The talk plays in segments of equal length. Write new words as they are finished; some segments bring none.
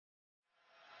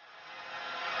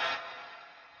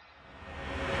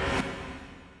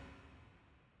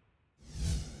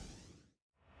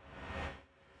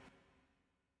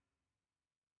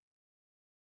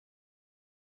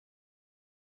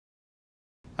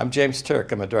I'm James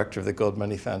Turk. I'm a director of the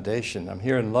GoldMoney Foundation. I'm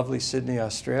here in lovely Sydney,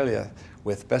 Australia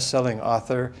with best-selling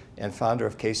author and founder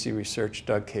of Casey Research,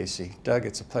 Doug Casey. Doug,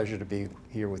 it's a pleasure to be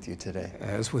here with you today.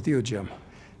 As with you, Jim.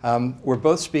 We're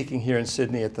both speaking here in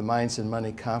Sydney at the Minds and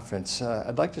Money Conference.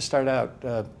 I'd like to start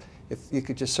out, if you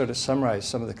could just sort of summarize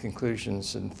some of the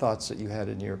conclusions and thoughts that you had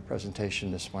in your presentation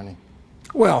this morning.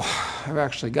 Well, I've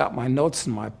actually got my notes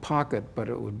in my pocket, but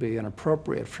it would be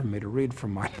inappropriate for me to read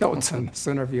from my notes in this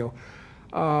interview.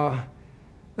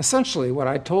 Essentially, what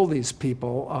I told these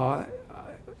people,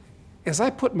 as I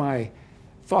put my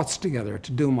thoughts together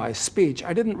to do my speech,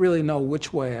 I didn't really know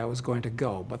which way I was going to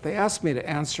go, but they asked me to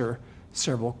answer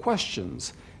several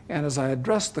questions. And as I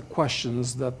addressed the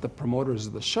questions that the promoters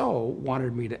of the show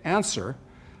wanted me to answer,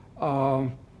 I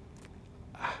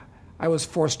was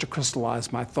forced to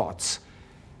crystallize my thoughts.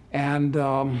 And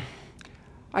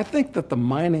I think that the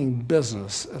mining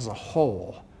business as a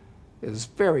whole is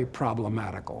very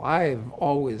problematical. I've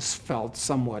always felt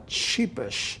somewhat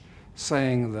sheepish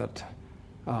saying that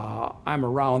I'm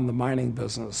around the mining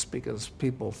business because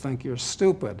people think you're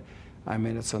stupid. I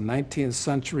mean, it's a 19th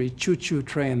century choo-choo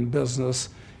train business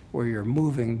where you're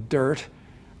moving dirt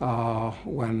at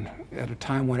a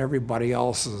time when everybody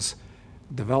else is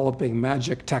developing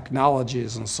magic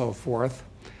technologies and so forth.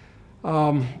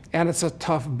 And it's a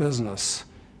tough business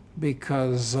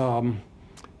because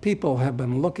people have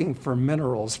been looking for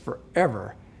minerals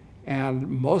forever, and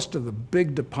most of the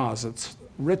big deposits,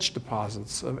 rich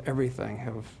deposits of everything,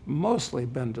 have mostly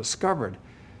been discovered.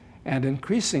 And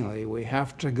increasingly, we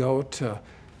have to go to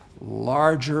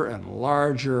larger and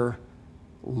larger,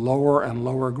 lower and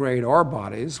lower grade ore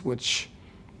bodies, which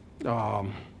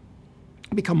become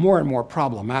more and more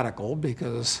problematical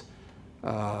because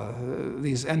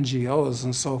these NGOs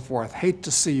and so forth hate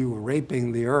to see you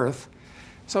raping the earth.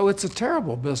 So it's a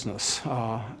terrible business,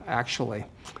 actually.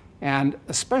 And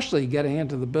especially getting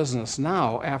into the business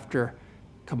now after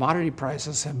commodity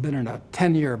prices have been in a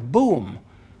 10-year boom.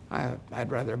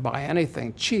 I'd rather buy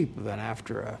anything cheap than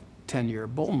after a 10-year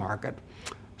bull market.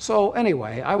 So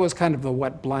anyway, I was kind of the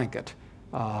wet blanket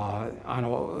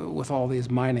with all these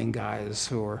mining guys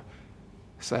who were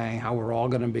saying how we're all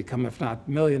going to become, if not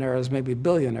millionaires, maybe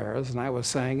billionaires. And I was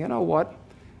saying, you know what?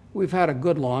 We've had a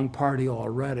good long party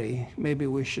already. Maybe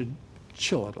we should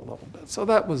chill it a little bit. So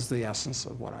that was the essence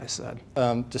of what I said.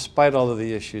 Despite all of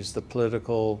the issues, the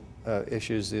political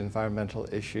issues, the environmental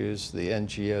issues, the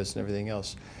NGOs and everything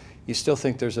else, you still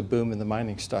think there's a boom in the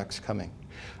mining stocks coming?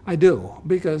 I do,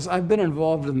 because I've been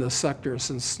involved in this sector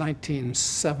since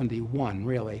 1971,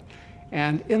 really.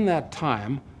 And in that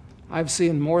time, I've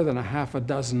seen more than a half a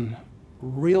dozen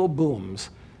real booms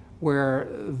where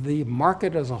the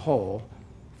market as a whole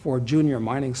for junior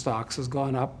mining stocks has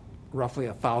gone up roughly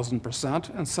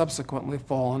 1,000% and subsequently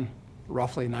fallen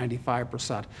roughly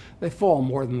 95%. They fall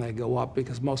more than they go up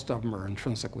because most of them are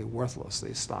intrinsically worthless,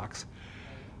 these stocks.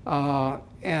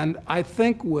 And I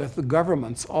think with the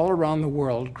governments all around the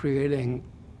world creating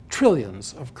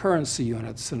trillions of currency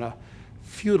units in a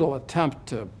futile attempt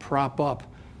to prop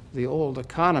up the old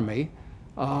economy,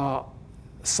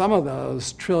 some of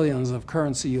those trillions of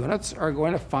currency units are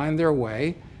going to find their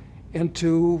way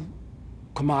into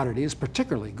commodities,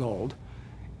 particularly gold,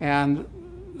 and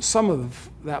some of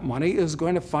that money is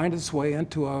going to find its way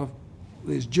into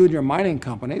these junior mining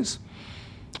companies,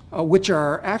 which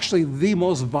are actually the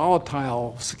most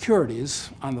volatile securities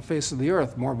on the face of the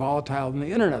earth, more volatile than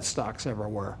the internet stocks ever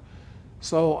were.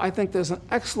 So I think there's an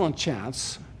excellent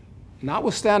chance,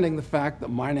 notwithstanding the fact that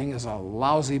mining is a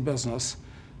lousy business,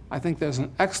 I think there's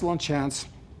an excellent chance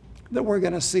that we're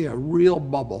going to see a real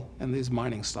bubble in these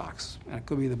mining stocks, and it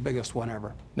could be the biggest one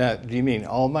ever. Now, do you mean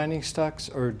all mining stocks,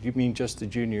 or do you mean just the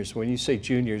juniors? When you say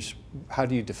juniors, how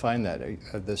do you define that?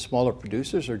 Are the smaller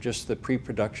producers or just the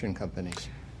pre-production companies?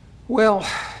 Well,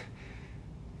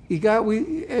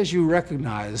 as you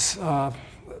recognize,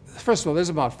 first of all, there's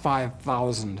about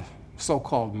 5,000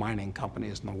 so-called mining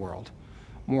companies in the world,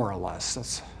 more or less.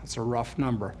 That's a rough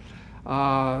number.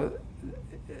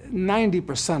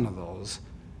 90% of those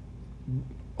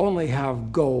only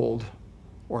have gold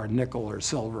or nickel or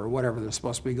silver or whatever they're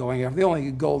supposed to be going after. The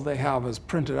only gold they have is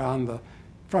printed on the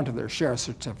front of their share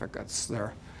certificates. They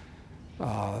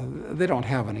don't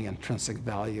have any intrinsic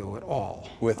value at all.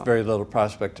 With very little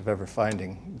prospect of ever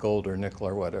finding gold or nickel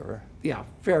or whatever. Yeah,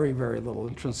 very, very little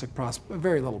intrinsic prospect,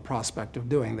 very little prospect of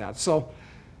doing that. So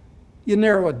you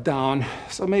narrow it down.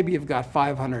 So maybe you've got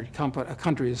 500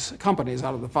 companies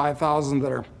out of the 5,000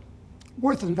 that are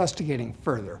worth investigating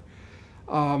further.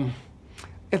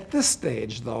 At this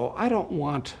stage, though, I don't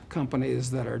want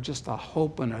companies that are just a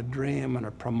hope and a dream and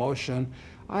a promotion.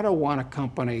 I don't want a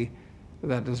company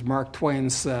that, as Mark Twain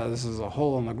says, is a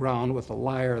hole in the ground with a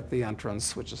liar at the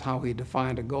entrance, which is how he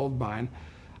defined a gold mine.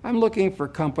 I'm looking for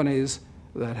companies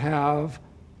that have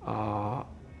an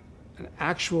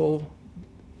actual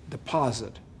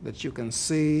deposit that you can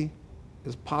see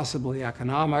is possibly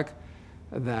economic,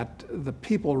 that the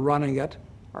people running it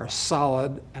are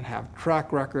solid and have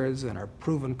track records and are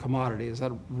proven commodities.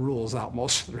 That rules out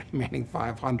most of the remaining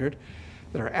 500.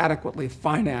 That are adequately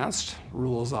financed,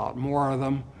 rules out more of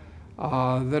them.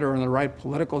 That are in the right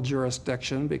political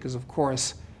jurisdiction, because of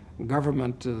course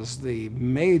government is the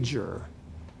major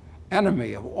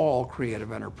enemy of all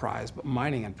creative enterprise, but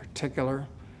mining in particular.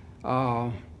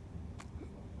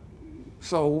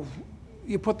 So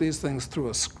you put these things through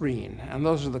a screen, and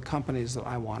those are the companies that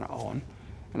I want to own,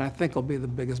 and I think will be the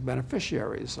biggest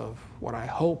beneficiaries of what I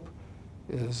hope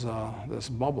is this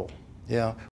bubble.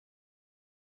 Yeah.